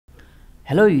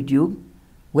Hello YouTube,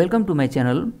 welcome to my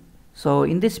channel. So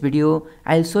in this video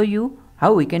I'll show you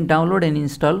how we can download and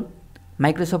install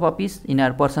Microsoft Office in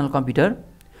our personal computer.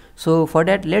 So for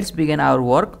that, let's begin our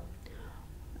work.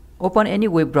 Open any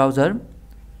web browser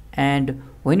and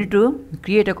we need to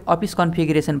create a Office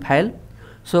configuration file.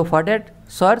 So for that,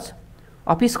 search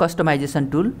Office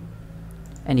customization tool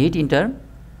and hit enter.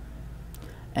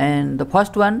 And the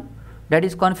first one, that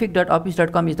is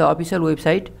config.office.com, is the official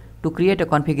website to create a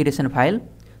configuration file.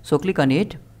 So click on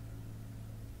it.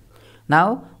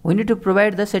 Now we need to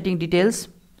provide the setting details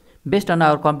based on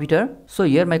our computer. So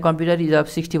here my computer is of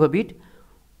 64-bit.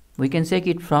 We can check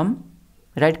it from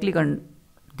right click on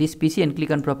this PC and click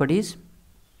on properties.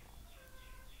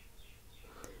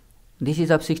 This is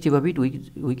of 64-bit.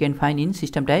 We can find in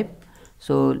system type.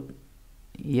 So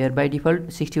here by default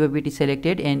 64-bit is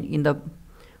selected, and in the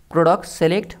products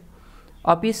select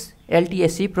Office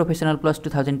LTSC Professional Plus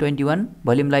 2021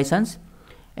 volume license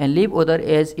and leave other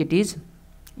as it is,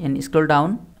 and scroll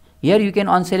down. Here you can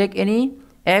unselect any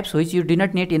apps which you do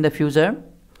not need in the future.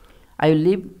 I will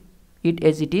leave it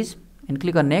as it is and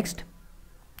click on next.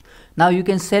 Now you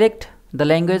can select the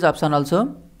language option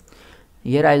also.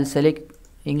 Here I will select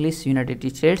English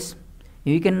United States.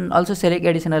 You can also select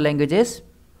additional languages.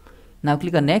 Now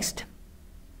click on next,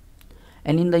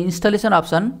 and in the installation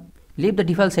option leave the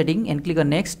default setting and click on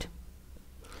next.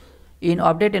 In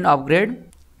update and upgrade,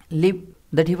 leave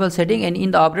the default setting, and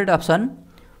in the upgrade option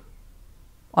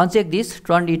uncheck this,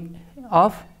 turn it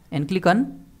off and click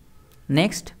on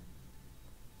next.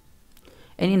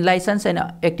 And in license and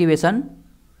activation,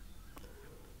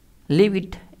 leave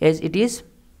it as it is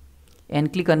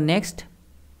and click on next.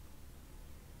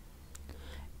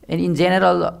 And in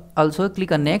general also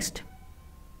click on next.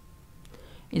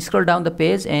 Scroll down the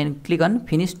page and click on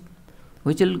finish,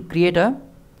 which will create a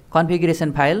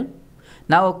configuration file.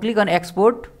 Now click on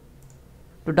export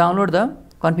to download the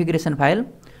configuration file.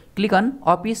 Click on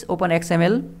Office Open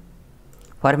XML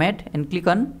format and click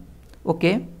on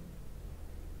OK,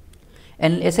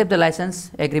 and accept the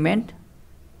license agreement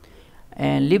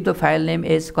and leave the file name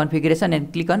as configuration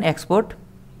and click on export.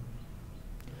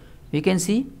 You can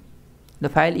see the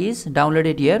file is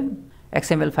downloaded here,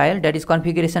 XML file, that is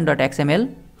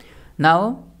configuration.xml.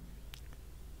 Now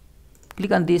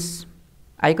click on this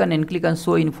icon and click on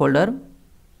show in folder.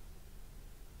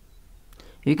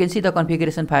 You can see the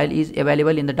configuration file is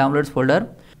available in the downloads folder.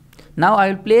 Now I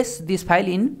will place this file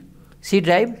in C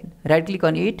drive. Right click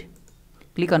on it,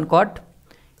 click on cut,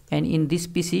 and in this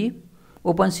PC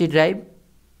open C drive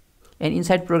and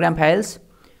inside program files.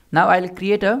 Now I will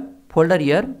create a folder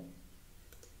here.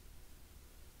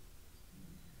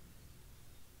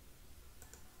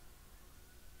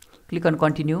 Click on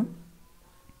continue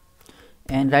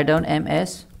and write down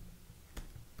MS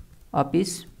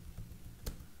Office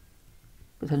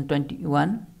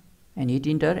 2021 and hit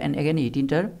enter, and again hit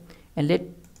enter, and let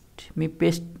me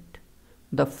paste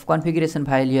the configuration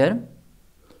file here.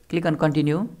 Click on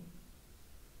continue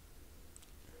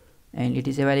and it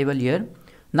is available here.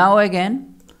 Now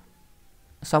again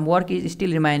some work is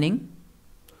still remaining.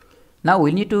 Now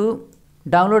we need to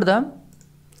download the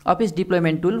Office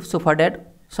deployment tool. So for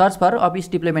that, search for Office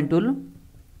deployment tool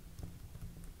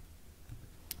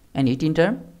and hit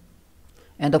enter.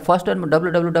 And the first one,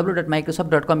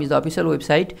 www.microsoft.com, is the official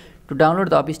website to download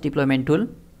the Office deployment tool.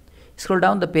 Scroll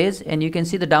down the page and you can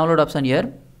see the download option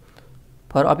here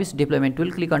for Office deployment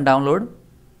tool. Click on download.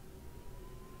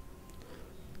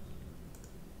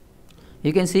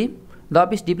 You can see the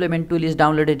Office deployment tool is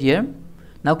downloaded here.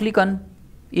 Now click on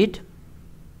it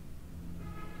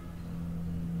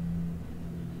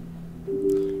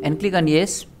and click on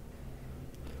yes.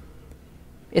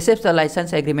 Accept the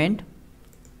license agreement,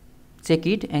 check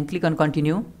it and click on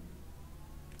continue.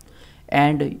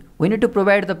 And we need to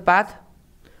provide the path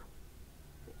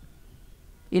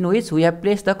in which we have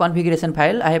placed the configuration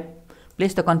file. I have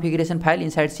placed the configuration file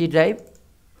inside C drive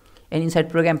and inside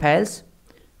program files.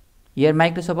 Here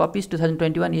Microsoft Office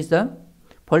 2021 is the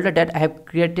folder that I have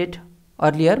created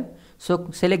earlier. So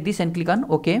select this and click on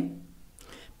OK.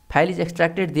 File is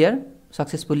extracted there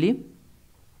successfully.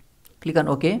 Click on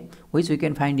OK, which we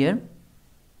can find here.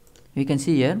 You can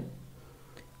see here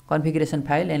configuration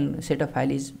file and setup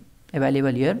file is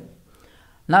available here.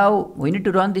 Now we need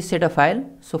to run this setup file.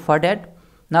 So for that,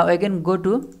 now again go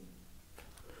to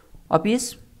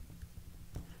Office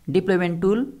deployment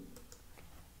tool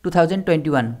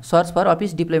 2021. Search for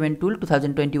Office deployment tool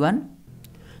 2021.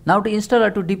 Now to install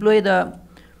or to deploy the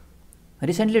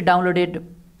recently downloaded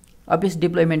Office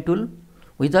deployment tool,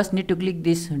 we just need to click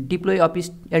this deploy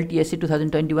Office LTSC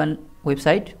 2021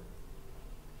 website.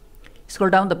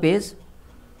 Scroll down the page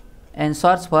and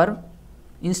search for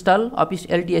install Office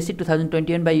LTSC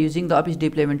 2021 by using the Office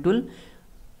deployment tool.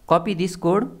 Copy this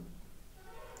code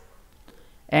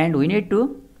and we need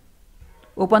to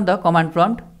open the command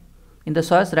prompt. In the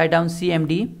source, write down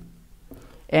cmd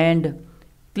and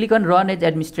click on run as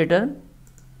administrator.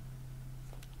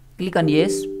 Click on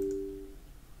yes,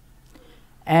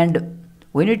 and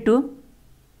we need to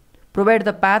provide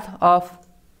the path of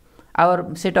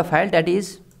our set of file, that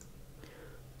is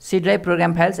C drive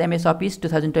program files MS Office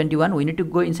 2021. We need to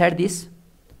go inside this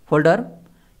folder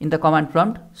in the command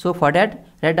prompt. So for that,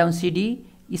 write down cd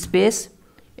space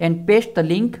and paste the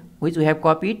link which we have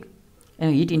copied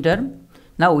and hit enter.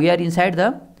 Now we are inside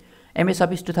the MS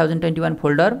Office 2021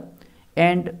 folder,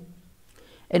 and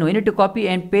we need to copy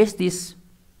and paste this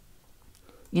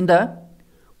in the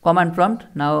command prompt.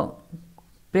 Now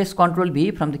press Ctrl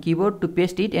V from the keyboard to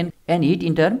paste it and hit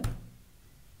enter.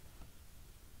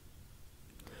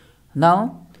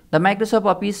 Now the Microsoft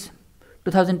Office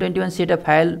 2021 setup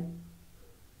file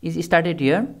is started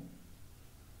here.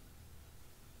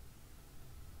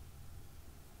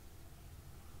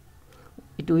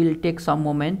 It will take some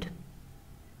moment.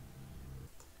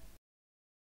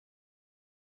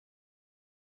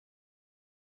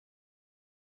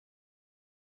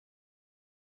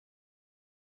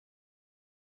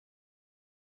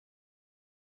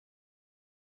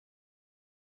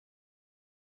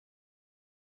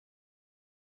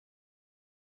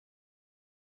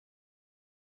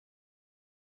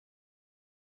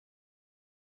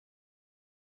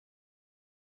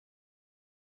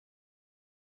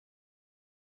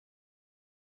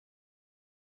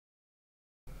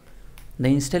 The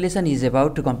installation is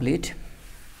about to complete.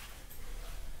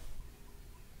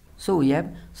 So we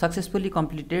have successfully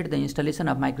completed the installation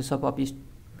of Microsoft Office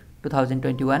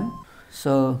 2021.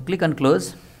 So click on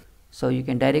close. So you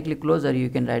can directly close, or you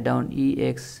can write down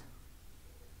EXIT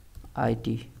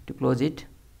to close it.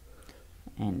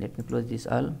 And let me close this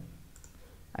all.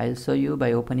 I'll show you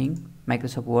by opening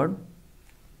Microsoft Word.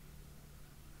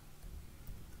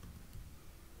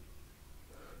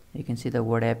 You can see the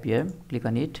Word app here. Click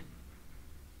on it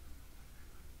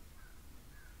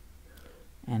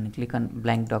and click on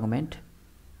blank document.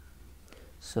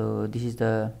 So this is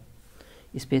the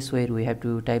space where we have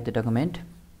to type the document.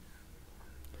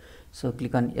 So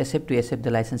click on accept to accept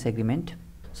the license agreement.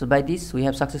 So by this we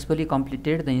have successfully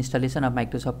completed the installation of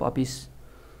Microsoft Office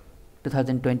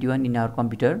 2021 in our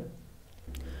computer.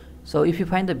 So if you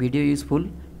find the video useful,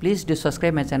 please do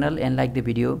subscribe my channel and like the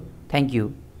video. Thank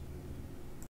you.